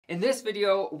In this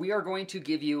video, we are going to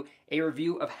give you a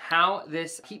review of how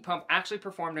this heat pump actually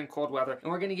performed in cold weather,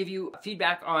 and we're going to give you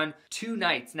feedback on 2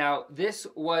 nights. Now, this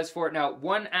was for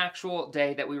one actual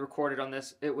day that we recorded on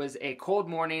this. It was a cold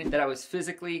morning that I was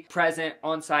physically present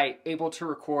on site, able to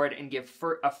record and give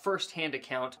a first-hand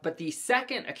account. But the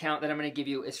second account that I'm going to give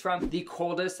you is from the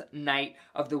coldest night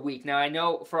of the week. Now, I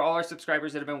know for all our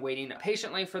subscribers that have been waiting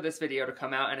patiently for this video to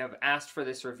come out and have asked for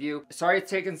this review, sorry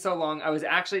it's taken so long.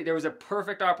 There was a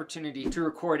perfect opportunity to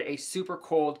record a super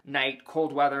cold night,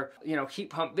 cold weather, heat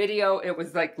pump video. It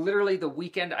was like literally the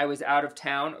weekend I was out of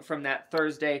town from that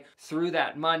Thursday through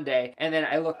that Monday. And then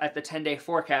I looked at the 10-day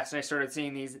forecast and I started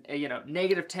seeing these,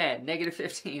 -10,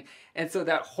 -15. And so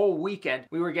that whole weekend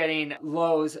we were getting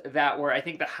lows that were, I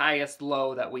think the highest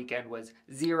low that weekend was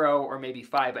 0 or maybe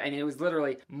 5. I mean, it was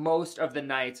literally most of the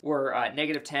nights were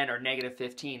 -10 or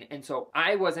 -15. And so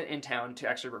I wasn't in town to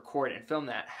actually record and film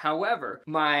that. However,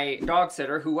 my dog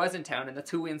sitter who was in town, and that's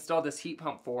who we installed this heat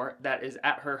pump for, that is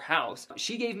at her house,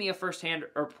 she gave me a first-hand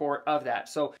report of that.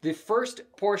 So the first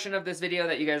portion of this video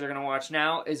that you guys are going to watch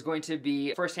now is going to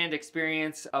be first-hand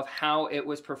experience of how it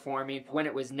was performing when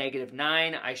it was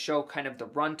 -9. I show kind of the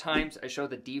run times, I show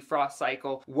the defrost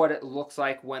cycle, what it looks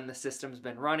like when the system's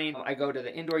been running. I go to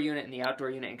the indoor unit and the outdoor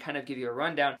unit and kind of give you a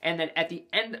rundown. And then at the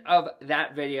end of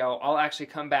that video, I'll actually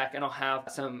come back and I'll have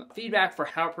some feedback for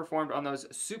how it performed on those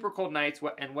super cold nights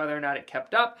and whether or not it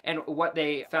kept up and what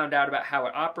they found out about how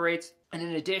it operates. And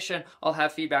in addition, I'll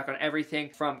have feedback on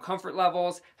everything from comfort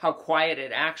levels, how quiet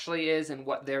it actually is, and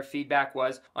what their feedback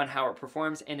was on how it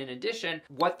performs. And in addition,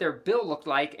 what their bill looked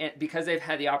like, and because they've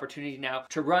had the opportunity now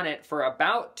to run it for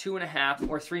about 2.5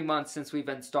 or 3 months since we've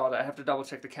installed it. I have to double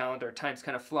check the calendar. Time's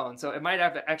kind of flown. So it might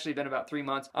have actually been about 3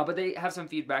 months, but they have some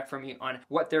feedback from me on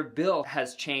what their bill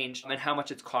has changed and how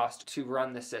much it's cost to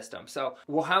run the system. So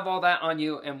we'll have all that on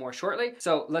you and more shortly.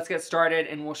 So let's get started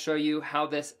and we'll show you how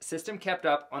this system kept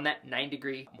up on that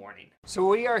 9-degree morning. So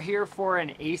we are here for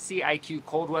an ACiQ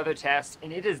cold weather test,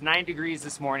 and it is 9 degrees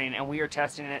this morning and we are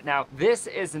testing it. Now, this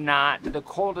is not the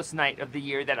coldest night of the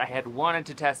year that I had wanted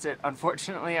to test it.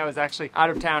 Unfortunately, I was actually out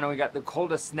of town and we got the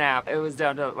coldest snap. It was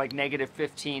down to like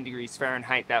 -15 degrees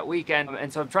Fahrenheit that weekend.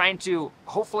 And so I'm trying to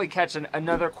hopefully catch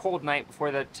another cold night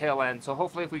before the tail end. So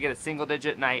hopefully if we get a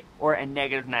single-digit night or a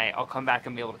negative night, I'll come back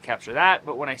and be able to capture that.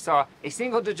 But when I saw a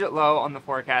single-digit low on the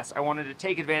forecast, I wanted to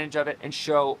take advantage of it and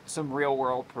show some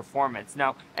real-world performance.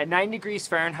 Now, at 9 degrees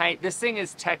Fahrenheit, this thing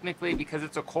is technically, because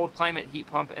it's a cold climate heat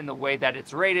pump in the way that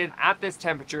it's rated, at this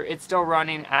temperature, it's still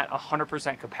running at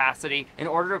 100% capacity. In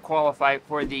order to qualify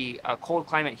for the cold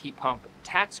climate heat pump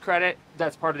tax credit,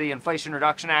 that's part of the Inflation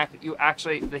Reduction Act,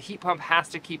 the heat pump has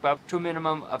to keep up to a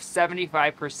minimum of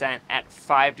 75% at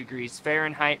 5 degrees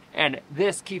Fahrenheit, and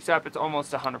this keeps up, it's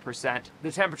almost 100%,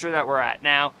 the temperature that we're at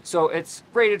now. So it's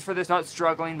rated for this, not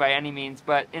struggling by any means,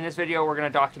 but in this video we're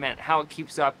going to document how it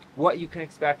keeps up, what you can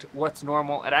expect, what's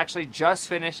normal. It actually just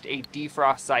finished a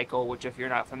defrost cycle, which if you're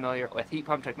not familiar with heat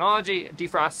pump technology,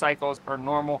 defrost cycles are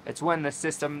normal. It's when the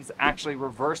systems actually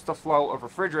reverse the flow of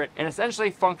refrigerant and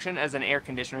essentially function as an air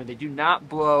conditioner. They do not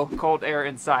blow cold air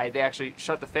inside. They actually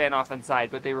shut the fan off inside,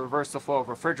 but they reverse the flow of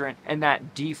refrigerant, and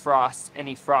that defrosts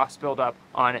any frost buildup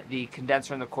on the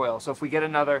condenser in the coil. So if we get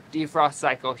another defrost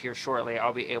cycle here shortly,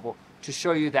 I'll be able to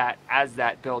show you that as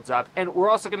that builds up. And we're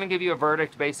also going to give you a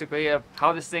verdict basically of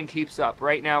how this thing keeps up.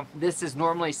 Right now, this is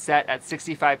normally set at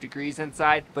 65 degrees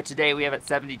inside, but today we have it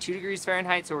 72 degrees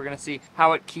Fahrenheit. So we're going to see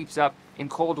how it keeps up in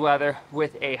cold weather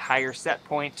with a higher set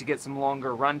point to get some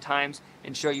longer run times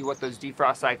and show you what those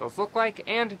defrost cycles look like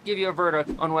and give you a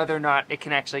verdict on whether or not it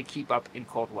can actually keep up in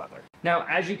cold weather. Now,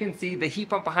 as you can see, the heat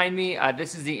pump behind me,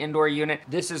 this is the indoor unit.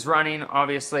 This is running.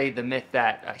 Obviously, the myth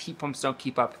that heat pumps don't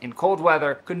keep up in cold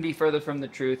weather couldn't be further from the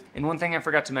truth. And one thing I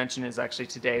forgot to mention is actually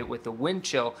today with the wind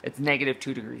chill, it's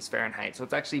 -2 degrees Fahrenheit. So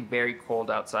it's actually very cold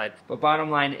outside. But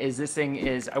bottom line is this thing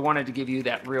is, I wanted to give you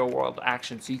that real world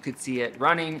action so you could see it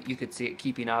running, you could see it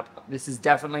keeping up. This is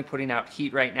definitely putting out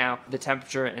heat right now. The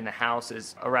temperature in the house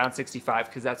is around 65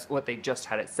 because that's what they just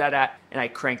had it set at. And I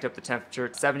cranked up the temperature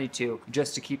to 72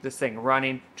 just to keep this thing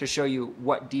running, to show you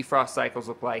what defrost cycles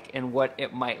look like and what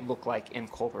it might look like in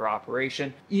colder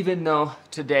operation. Even though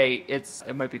today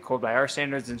it might be cold by our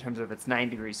standards in terms of it's 9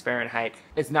 degrees Fahrenheit,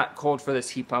 it's not cold for this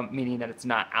heat pump, meaning that it's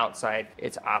not outside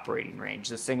its operating range.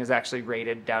 This thing is actually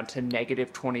rated down to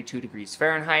 -22 degrees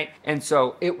Fahrenheit, and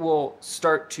so it will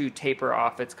start to taper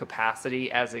off its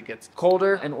capacity as it gets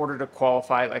colder in order to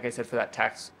qualify, like I said, for that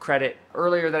tax credit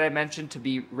earlier that I mentioned, to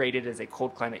be rated as a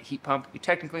cold climate heat pump. You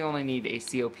technically only need a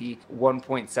COP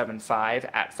 1.75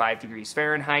 at 5 degrees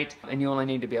Fahrenheit, and you only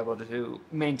need to be able to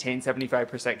maintain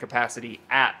 75% capacity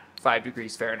at 5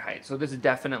 degrees Fahrenheit. So this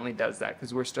definitely does that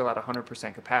because we're still at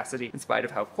 100% capacity in spite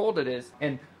of how cold it is.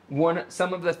 And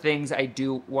some of the things I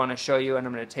do want to show you, and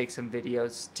I'm going to take some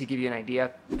videos to give you an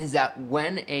idea, is that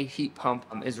when a heat pump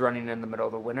is running in the middle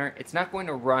of the winter, it's not going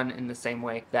to run in the same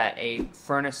way that a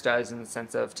furnace does, in the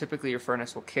sense of typically your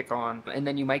furnace will kick on and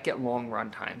then you might get long run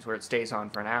times where it stays on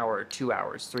for an hour, 2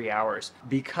 hours, 3 hours.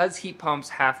 Because heat pumps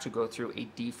have to go through a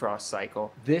defrost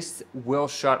cycle, this will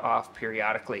shut off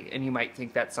periodically, and you might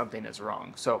think that something is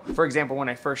wrong. So for example, when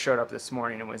I first showed up this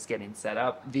morning and was getting set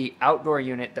up, the outdoor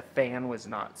unit, the fan was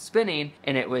not spinning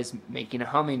and it was making a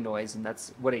humming noise, and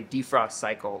that's what a defrost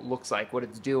cycle looks like. What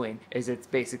it's doing is it's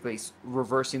basically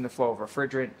reversing the flow of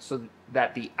refrigerant so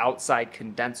that the outside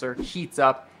condenser heats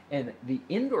up. And the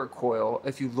indoor coil,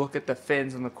 if you look at the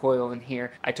fins on the coil in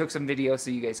here, I took some video so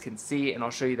you guys can see, and I'll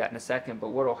show you that in a second,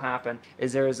 but what will happen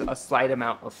is there is a slight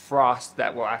amount of frost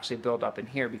that will actually build up in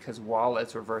here, because while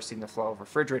it's reversing the flow of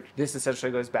refrigerant, this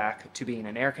essentially goes back to being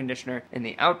an air conditioner, and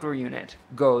the outdoor unit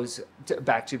goes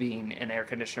back to being an air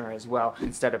conditioner as well,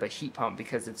 instead of a heat pump,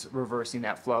 because it's reversing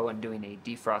that flow and doing a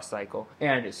defrost cycle.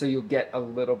 And so you'll get a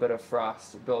little bit of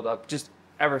frost build up, just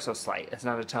ever so slight. It's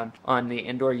not a ton on the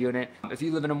indoor unit. If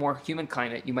you live in a more humid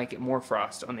climate, you might get more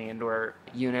frost on the indoor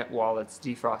unit while it's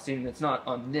defrosting. It's not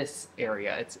on this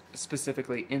area. It's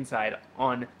specifically inside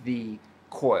on the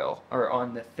coil or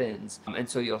on the fins, and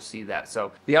so you'll see that.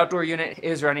 So the outdoor unit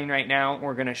is running right now.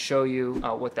 We're going to show you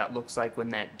what that looks like when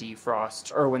that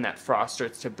defrost, or when that frost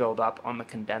starts to build up on the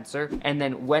condenser. And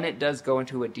then when it does go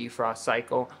into a defrost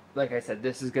cycle, like I said,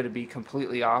 this is going to be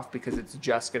completely off because it's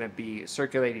just going to be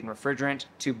circulating refrigerant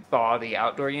to thaw the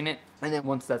outdoor unit. And then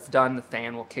once that's done, the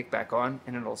fan will kick back on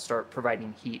and it'll start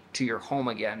providing heat to your home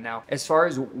again. Now, as far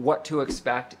as what to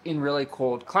expect in really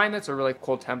cold climates or really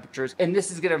cold temperatures, and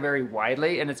this is going to vary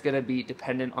widely, and it's going to be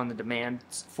dependent on the demand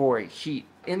for heat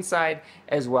inside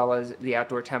as well as the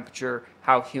outdoor temperature,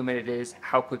 how humid it is,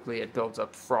 how quickly it builds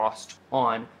up frost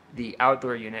on the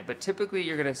outdoor unit. But typically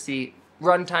you're going to see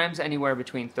run times anywhere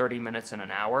between 30 minutes and an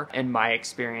hour in my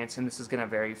experience, and this is going to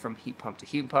vary from heat pump to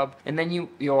heat pump. And then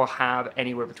you'll have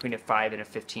anywhere between a 5 and a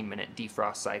 15-minute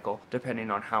defrost cycle depending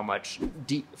on how much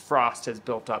frost has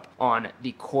built up on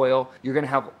the coil. You're going to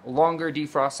have longer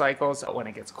defrost cycles when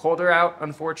it gets colder out,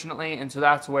 unfortunately, and so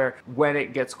that's where when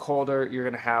it gets colder you're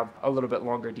going to have a little bit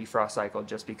longer defrost cycle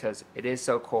just because it is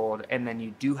so cold, and then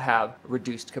you do have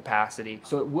reduced capacity,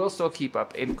 so it will still keep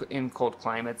up in cold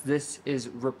climates. This is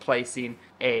replacing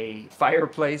a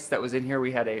fireplace that was in here.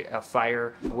 We had a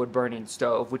fire wood burning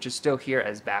stove, which is still here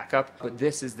as backup, but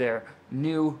this is their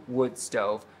new wood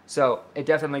stove. So it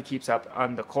definitely keeps up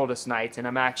on the coldest nights, and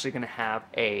I'm actually going to have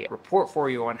a report for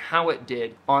you on how it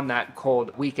did on that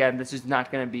cold weekend. This is not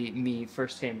going to be me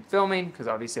firsthand filming because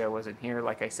obviously I wasn't here,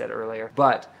 like I said earlier,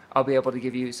 but I'll be able to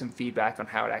give you some feedback on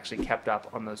how it actually kept up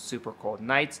on those super cold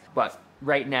nights. But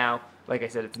right now, like I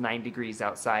said, it's 9 degrees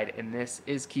outside and this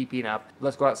is keeping up.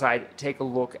 Let's go outside, take a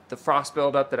look at the frost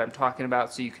buildup that I'm talking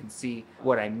about so you can see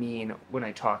what I mean when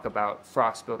I talk about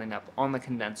frost building up on the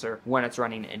condenser when it's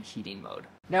running in heating mode.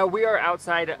 Now we are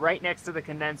outside right next to the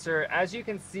condenser. As you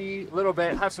can see a little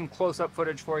bit, I have some close-up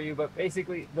footage for you, but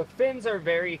basically the fins are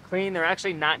very clean. They're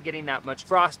actually not getting that much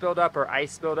frost buildup or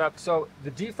ice buildup, so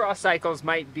the defrost cycles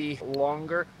might be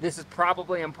longer. This is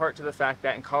probably in part to the fact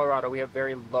that in Colorado we have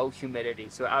very low humidity.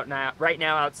 So right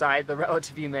now outside, the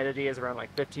relative humidity is around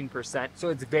like 15%. So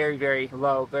it's very, very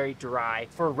low, very dry.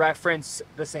 For reference,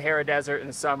 the Sahara Desert in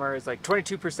the summer is like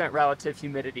 22% relative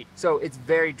humidity. So it's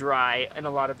very dry in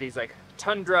a lot of these like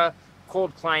tundra,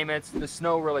 cold climates. The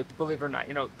snow really, believe it or not,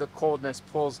 the coldness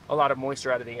pulls a lot of moisture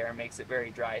out of the air and makes it very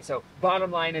dry. So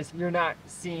bottom line is you're not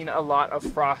seeing a lot of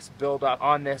frost buildup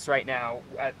on this right now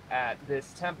at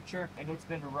this temperature, and it's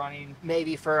been running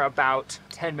maybe for about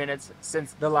 10 minutes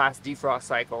since the last defrost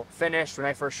cycle finished. When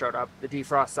I first showed up, the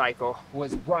defrost cycle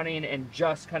was running and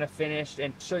just kind of finished.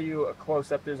 And show you a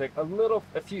close-up, there's like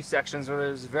a few sections where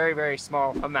there's a very, very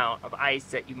small amount of ice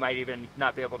that you might even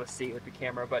not be able to see with the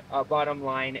camera. But bottom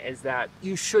line is that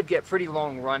you should get pretty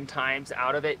long run times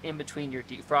out of it in between your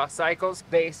defrost cycles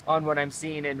based on what I'm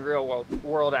seeing in real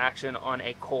world action on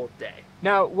a cold day.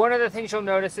 Now, one of the things you'll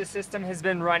notice, this system has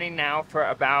been running now for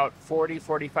about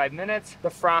 40-45 minutes. The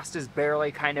frost is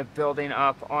barely kind of building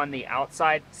up on the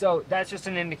outside. So that's just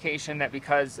an indication that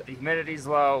because the humidity is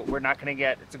low, we're not gonna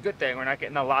get, it's a good thing, we're not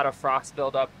getting a lot of frost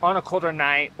buildup on a colder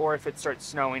night, or if it starts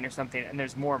snowing or something and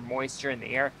there's more moisture in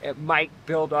the air, it might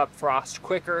build up frost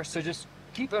quicker. So just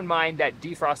keep in mind that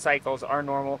defrost cycles are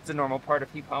normal. It's a normal part of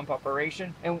heat pump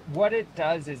operation. And what it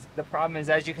does is, the problem is,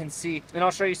 as you can see, and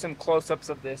I'll show you some close-ups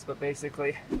of this, but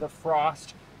basically the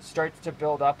frost starts to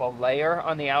build up a layer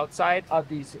on the outside of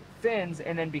these fins,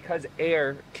 and then because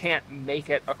air can't make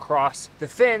it across the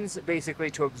fins basically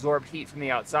to absorb heat from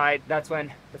the outside, that's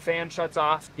when the fan shuts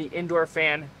off, the indoor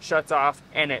fan shuts off,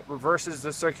 and it reverses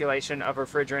the circulation of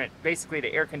refrigerant basically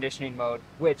to air conditioning mode,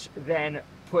 which then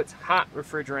puts hot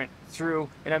refrigerant through,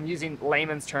 and I'm using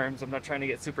layman's terms, I'm not trying to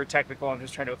get super technical, I'm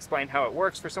just trying to explain how it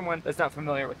works for someone that's not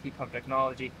familiar with heat pump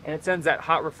technology. And it sends that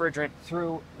hot refrigerant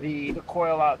through the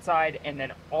coil outside, and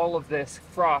then all of this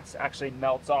frost actually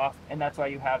melts off, and that's why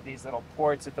you have these little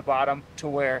ports at the bottom to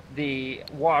where the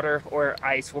water or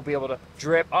ice will be able to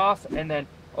drip off and then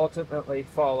ultimately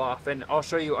fall off. And I'll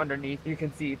show you underneath. You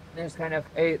can see there's kind of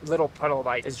a little puddle of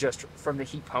ice is just from the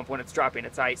heat pump when it's dropping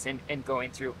its ice and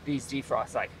going through these defrost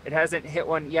sites. It hasn't hit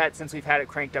one yet since we've had it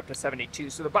cranked up to 72.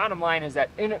 So the bottom line is that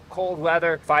in cold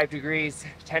weather, 5 degrees,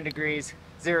 10 degrees,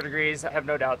 0 degrees, I have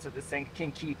no doubts that this thing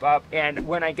can keep up. And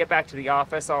when I get back to the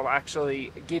office, I'll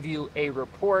actually give you a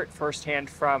report firsthand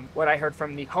from what I heard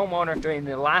from the homeowner during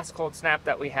the last cold snap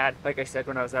that we had, like I said,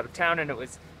 when I was out of town, and it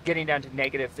was getting down to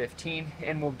 -15,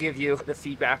 and we'll give you the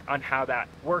feedback on how that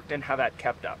worked and how that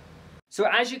kept up. So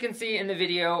as you can see in the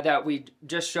video that we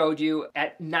just showed you,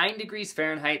 at 9 degrees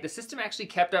Fahrenheit, the system actually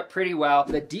kept up pretty well.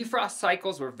 The defrost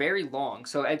cycles were very long,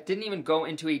 so it didn't even go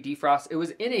into a defrost. It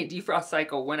was in a defrost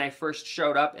cycle when I first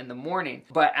showed up in the morning,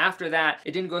 but after that,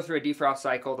 it didn't go through a defrost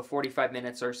cycle, the 45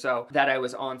 minutes or so that I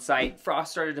was on site.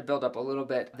 Frost started to build up a little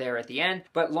bit there at the end,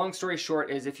 but long story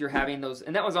short is if you're having those,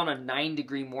 and that was on a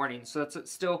 9-degree morning, so that's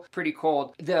still pretty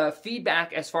cold. The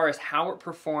feedback as far as how it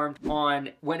performed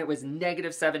on when it was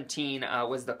 -17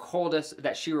 was the coldest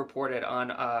that she reported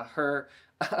on her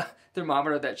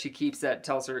thermometer that she keeps that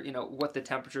tells her, you know, what the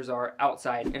temperatures are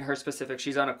outside. In her specific,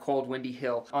 she's on a cold, windy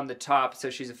hill on the top, so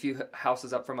she's a few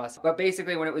houses up from us. But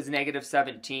basically, when it was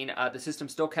 -17, the system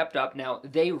still kept up. Now,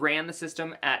 they ran the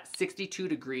system at 62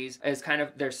 degrees as kind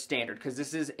of their standard, because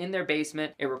this is in their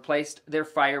basement. It replaced their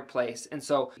fireplace, and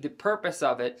so the purpose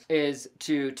of it is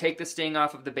to take the sting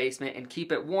off of the basement and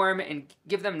keep it warm and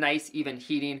give them nice, even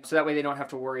heating, so that way they don't have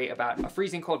to worry about a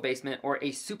freezing cold basement or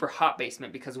a super hot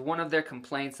basement, because one of their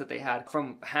complaints that they had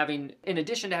from having, in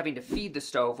addition to having to feed the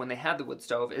stove when they had the wood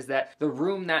stove, is that the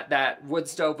room that wood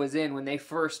stove was in when they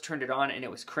first turned it on and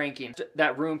it was cranking,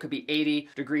 that room could be 80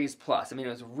 degrees plus. I mean, it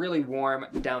was really warm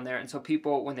down there, and so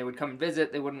people, when they would come and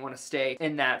visit, they wouldn't want to stay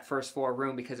in that first floor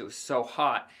room because it was so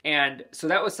hot. And so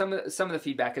that was some of the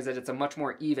feedback, is that it's a much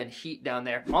more even heat down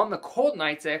there. On the cold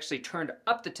nights, they actually turned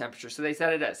up the temperature, so they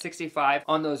set it at 65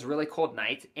 on those really cold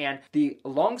nights, and the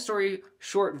long story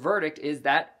short verdict is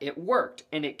that it worked,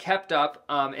 and it kept up,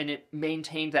 and it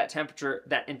maintained that temperature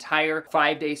that entire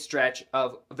 5-day stretch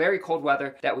of very cold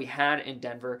weather that we had in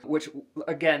Denver, which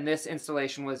again, this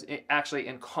installation was actually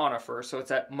in conifer, so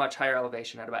it's at much higher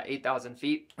elevation at about 8,000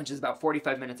 feet, which is about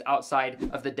 45 minutes outside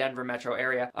of the Denver metro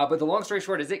area. But the long story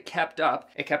short is it kept up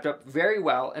very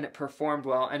well, and it performed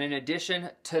well. And in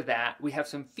addition to that, we have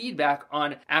some feedback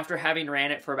on, after having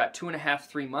ran it for about 2.5,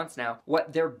 3 months now,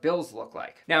 what their bills look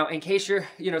like. Now, in case you're,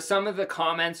 you know, some of the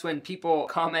comments when people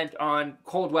comment on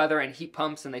cold weather and heat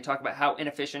pumps, and they talk about how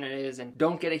inefficient it is, and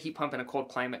don't get a heat pump in a cold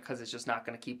climate because it's just not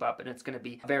going to keep up and it's going to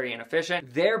be very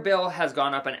inefficient. Their bill has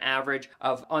gone up an average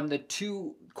of, on the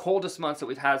 2 coldest months that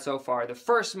we've had so far, the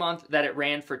first month that it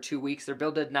ran for 2 weeks, their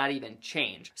bill did not even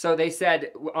change. So they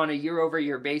said on a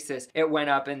year-over-year basis, it went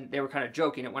up, and they were kind of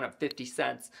joking, it went up 50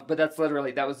 cents. But that's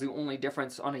literally, that was the only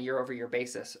difference on a year-over-year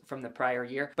basis from the prior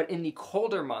year. But in the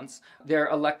colder months, their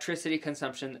electricity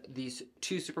consumption, these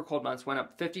 2 super cold months, went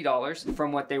up $50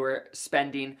 from what they were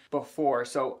spending before.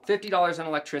 So $50 on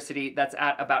electricity, that's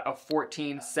at about a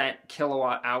 14-cent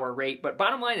kilowatt hour rate. But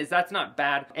bottom line is that's not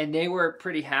bad, and they were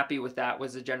pretty happy with that,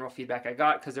 was the general feedback I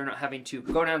got, because they're not having to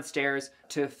go downstairs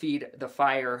to feed the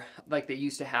fire like they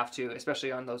used to have to,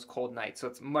 especially on those cold nights. So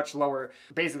it's much lower,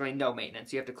 basically no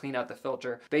maintenance. You have to clean out the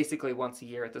filter basically once a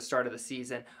year at the start of the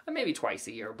season, or maybe twice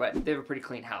a year, but they have a pretty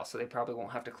clean house, so they probably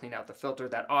won't have to clean out the filter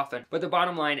that often. But the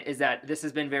bottom line is that this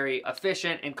has been very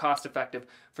efficient and cost effective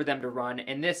for them to run.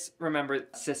 And this, remember,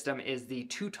 system is the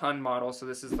 2-ton model, so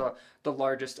this is the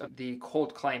largest of the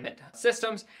cold climate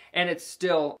systems, and it's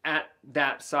still at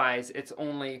that size. It's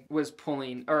only was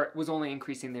only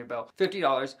increasing their bill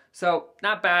 $50, so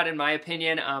not bad in my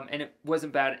opinion, and it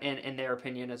wasn't bad in their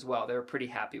opinion as well. They were pretty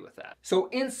happy with that. So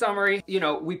in summary, you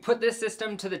know, we put this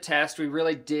system to the test. We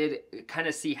really did kind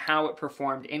of see how it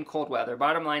performed in cold weather.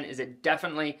 Bottom line is it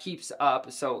definitely keeps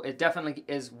up, so it definitely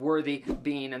is worthy of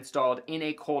being installed in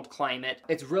a cold climate.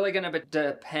 It's really going to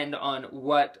depend on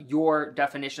what your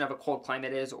definition of a cold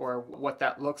climate is, or what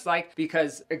that looks like,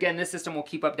 because again, this system will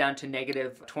keep up down to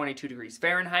 -22 degrees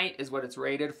Fahrenheit is what it's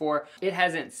rated for. It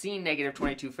hasn't seen negative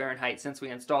 22 Fahrenheit since we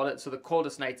installed it, so the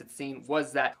coldest nights it's seen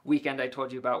was that weekend I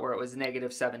told you about where it was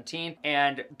negative 17,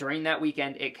 and during that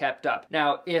weekend it kept up.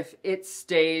 Now, if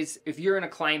you're in a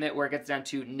climate where it gets down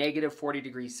to negative 40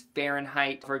 degrees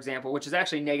Fahrenheit, for example, which is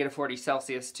actually negative 40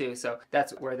 Celsius too, so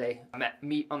that's where they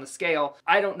meet on the scale,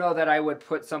 I don't know that I would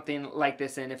put something like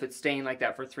this in if it's staying like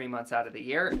that for 3 months out of the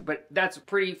year, but that's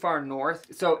pretty far north.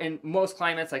 So in most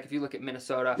climates, like if you look at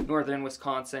Minnesota, northern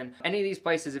Wisconsin, any of these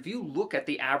places, if you look at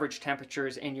the average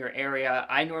temperatures in your area,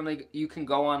 you can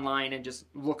go online and just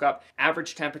look up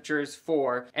average temperatures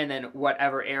for, and then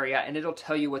whatever area, and it'll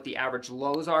tell you what the average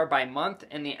lows are by month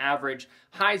and the average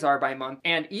highs are by month.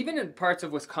 And even in parts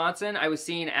of Wisconsin, I was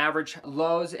seeing average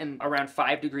lows in around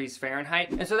 5 degrees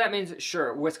Fahrenheit. And so that means,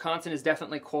 sure, Wisconsin is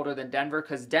definitely colder than Denver,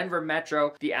 because Denver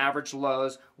Metro, the average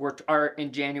lows are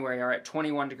in January are at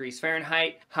 21 degrees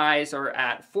Fahrenheit. Highs are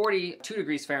at 42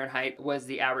 degrees Fahrenheit was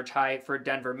the average high for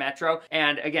Denver Metro.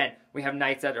 And again, we have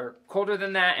nights that are colder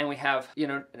than that, and we have,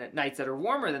 nights that are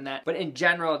warmer than that. But in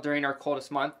general, during our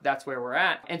coldest month, that's where we're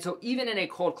at. And so even in a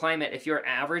cold climate, if your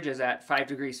average is at 5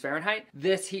 degrees Fahrenheit,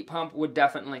 this heat pump would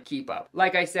definitely keep up.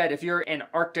 Like I said, if you're in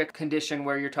Arctic condition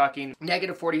where you're talking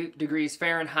negative 40 degrees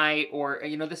Fahrenheit, or,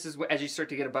 this is as you start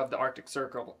to get above the Arctic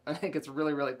Circle, I think it's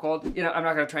really, really cold. I'm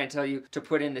not going to try and tell you to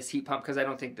put in this heat pump because I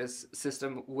don't think this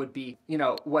system would be,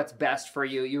 what's best for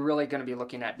you. You're really going to be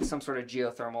looking at some sort of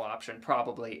geothermal option,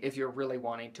 probably, if you're really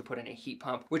wanting to put in a heat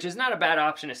pump, which is not a bad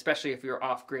option, especially if you're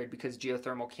off grid, because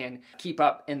geothermal can keep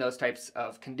up in those types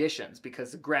of conditions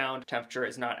because the ground temperature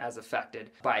is not as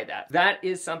affected by that. That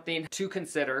is something to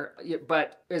consider,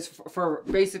 but as for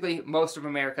basically most of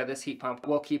America, this heat pump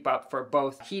will keep up for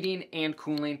both heating and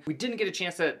cooling. We didn't get a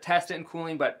chance to test it in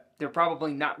cooling, but they're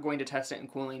probably not going to test it in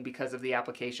cooling because of the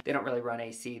application. They don't really run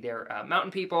AC. They're mountain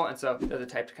people, and so they're the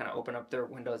type to kind of open up their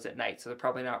windows at night, so they're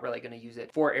probably not really going to use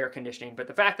it for air conditioning. But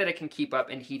the fact that it can keep up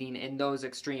in heating in those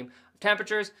extreme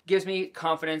temperatures gives me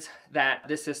confidence that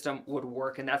this system would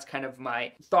work, and that's kind of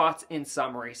my thoughts in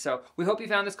summary. So we hope you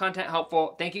found this content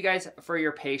helpful. Thank you guys for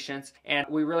your patience, and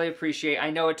we really appreciate. I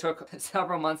know it took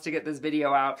several months to get this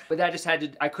video out, but that just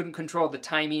I couldn't control the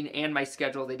timing and my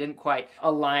schedule. They didn't quite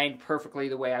align perfectly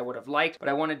the way I would have liked, but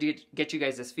I wanted to get you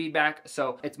guys this feedback,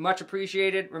 so it's much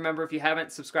appreciated. Remember, if you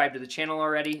haven't subscribed to the channel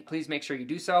already, please make sure you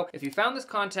do so. If you found this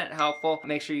content helpful,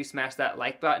 make sure you smash that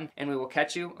like button, and we will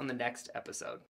catch you on the next episode.